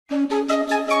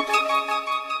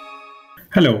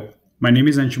Hello, my name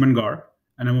is Anshuman Gaur,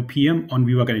 and I'm a PM on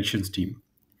Viva Connections team.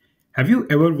 Have you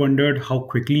ever wondered how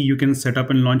quickly you can set up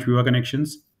and launch Viva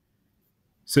Connections?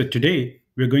 So today,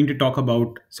 we're going to talk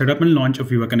about setup and launch of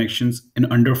Viva Connections in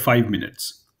under 5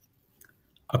 minutes.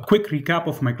 A quick recap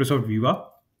of Microsoft Viva.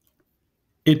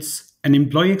 It's an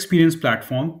employee experience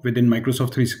platform within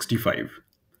Microsoft 365.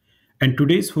 And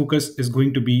today's focus is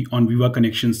going to be on Viva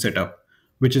Connections setup,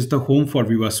 which is the home for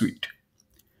Viva Suite.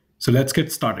 So let's get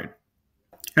started.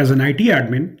 As an IT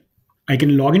admin, I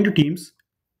can log into Teams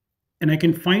and I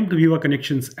can find the Viva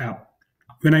Connections app.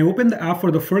 When I open the app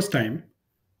for the first time,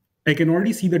 I can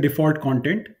already see the default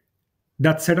content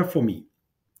that's set up for me.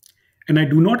 And I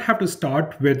do not have to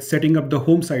start with setting up the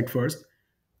home site first.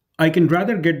 I can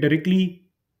rather get directly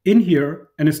in here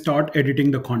and start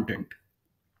editing the content.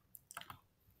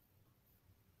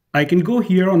 I can go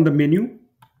here on the menu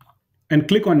and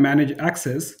click on Manage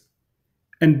Access.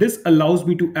 And this allows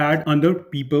me to add other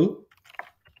people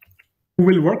who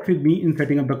will work with me in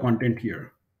setting up the content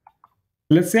here.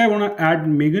 Let's say I want to add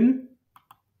Megan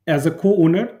as a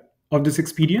co-owner of this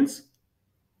experience.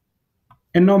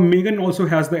 And now Megan also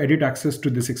has the edit access to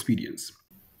this experience.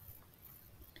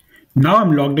 Now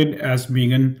I'm logged in as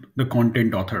Megan, the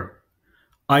content author.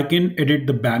 I can edit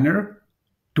the banner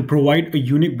to provide a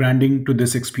unique branding to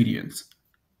this experience.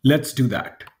 Let's do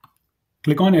that.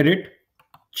 Click on Edit,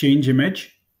 Change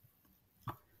Image.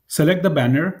 Select the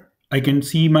banner. I can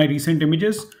see my recent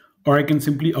images, or I can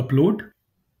simply upload.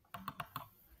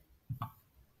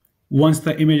 Once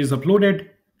the image is uploaded,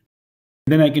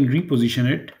 then I can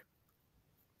reposition it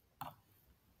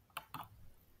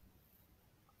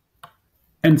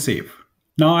and save.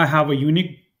 Now I have a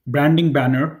unique branding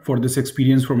banner for this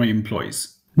experience for my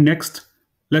employees. Next,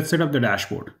 let's set up the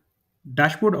dashboard.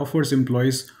 Dashboard offers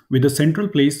employees with a central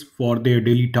place for their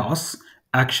daily tasks,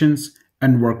 actions,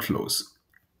 and workflows.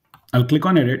 I'll click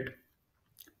on Edit.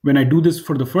 When I do this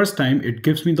for the first time, it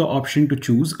gives me the option to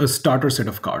choose a starter set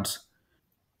of cards.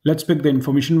 Let's pick the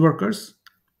information workers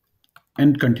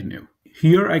and continue.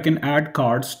 Here I can add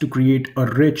cards to create a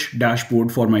rich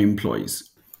dashboard for my employees.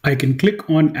 I can click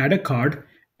on Add a Card,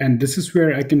 and this is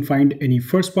where I can find any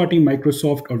first-party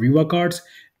Microsoft or Viva cards,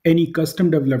 any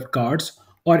custom developed cards,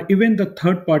 or even the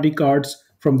third-party cards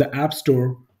from the App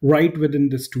Store right within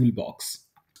this toolbox.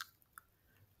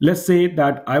 Let's say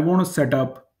that I want to set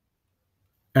up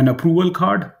an approval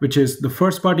card, which is the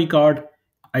first party card.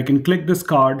 I can click this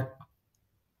card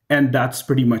and that's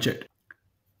pretty much it.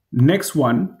 Next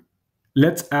one,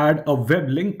 let's add a web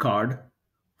link card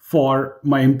for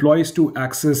my employees to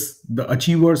access the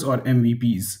achievers or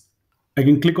MVPs. I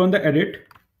can click on the edit,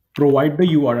 provide the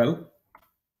URL.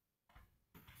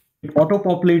 It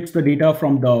auto-populates the data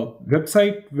from the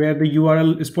website where the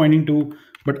URL is pointing to,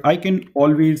 but I can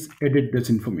always edit this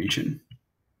information.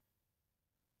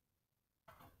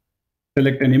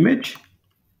 Select an image.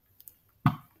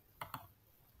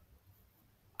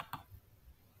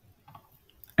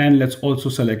 And let's also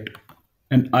select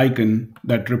an icon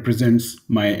that represents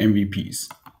my MVPs.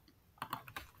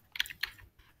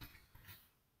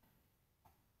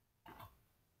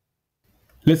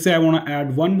 Let's say I want to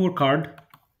add one more card,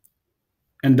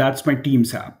 and that's my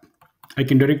Teams app. I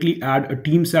can directly add a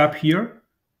Teams app here.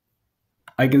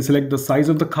 I can select the size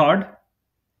of the card,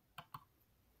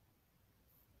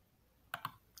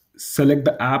 select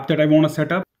the app that I want to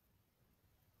set up.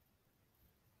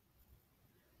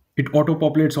 It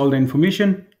auto-populates all the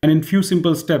information, and in few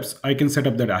simple steps, I can set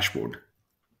up the dashboard.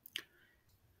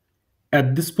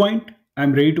 At this point,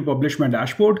 I'm ready to publish my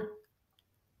dashboard.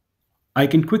 I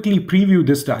can quickly preview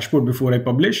this dashboard before I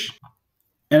publish,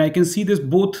 and I can see this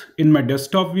both in my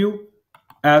desktop view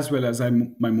as well as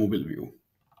my mobile view.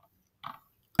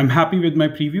 I'm happy with my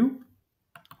preview.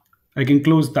 I can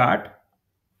close that.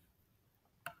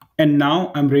 And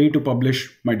now I'm ready to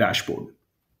publish my dashboard.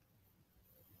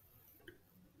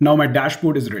 Now my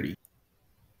dashboard is ready.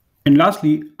 And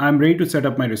lastly, I'm ready to set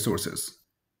up my resources.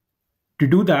 To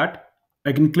do that,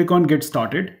 I can click on Get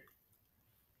Started.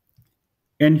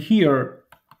 And here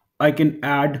I can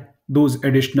add those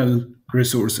additional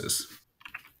resources.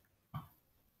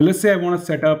 Let's say I want to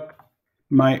set up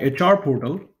my HR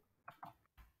portal.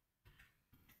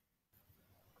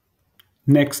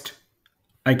 Next,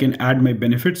 I can add my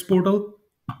benefits portal.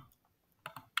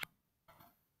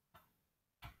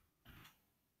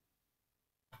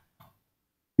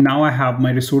 Now I have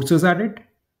my resources added.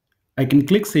 I can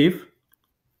click Save,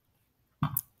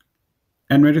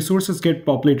 and my resources get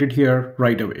populated here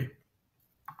right away.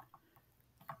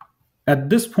 At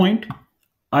this point,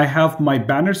 I have my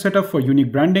banner set up for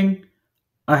unique branding.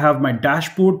 I have my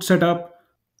dashboard set up,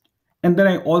 and then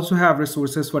I also have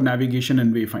resources for navigation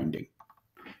and wayfinding.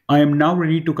 I am now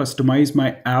ready to customize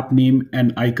my app name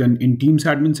and icon in Teams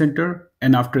Admin Center,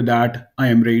 and after that, I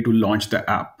am ready to launch the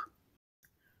app.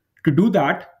 To do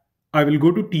that, I will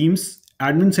go to Teams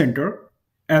Admin Center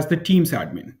as the Teams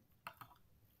admin.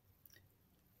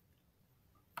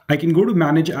 I can go to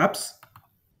Manage Apps,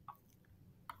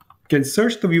 can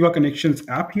search the Viva Connections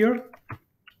app here.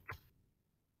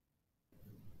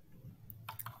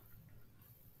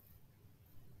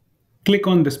 Click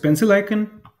on this pencil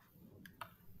icon.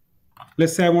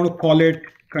 Let's say I want to call it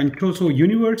Conchoso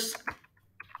Universe.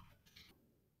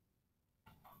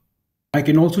 I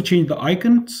can also change the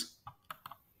icons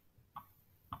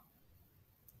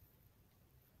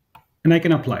and I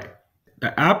can apply.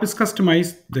 The app is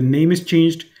customized, the name is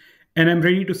changed, and I'm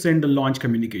ready to send the launch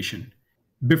communication.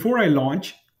 Before I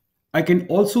launch, I can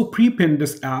also pre-pin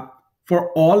this app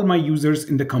for all my users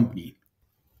in the company.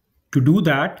 To do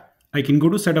that, I can go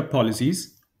to Setup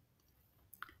Policies,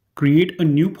 create a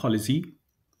new policy.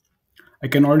 I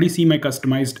can already see my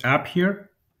customized app here,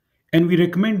 and we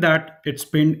recommend that it's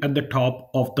pinned at the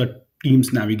top of the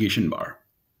Teams navigation bar.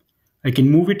 I can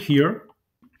move it here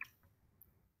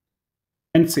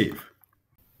and save.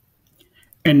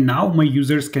 And now my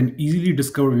users can easily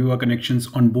discover Viva Connections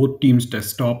on both Teams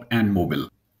desktop and mobile.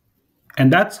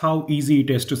 And that's how easy it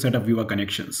is to set up Viva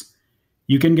Connections.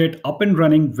 You can get up and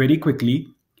running very quickly,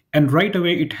 and right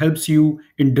away it helps you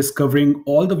in discovering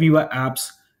all the Viva apps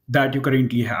that you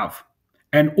currently have.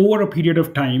 And over a period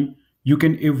of time, you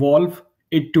can evolve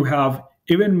it to have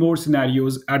even more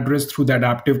scenarios addressed through the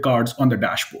adaptive cards on the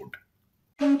dashboard.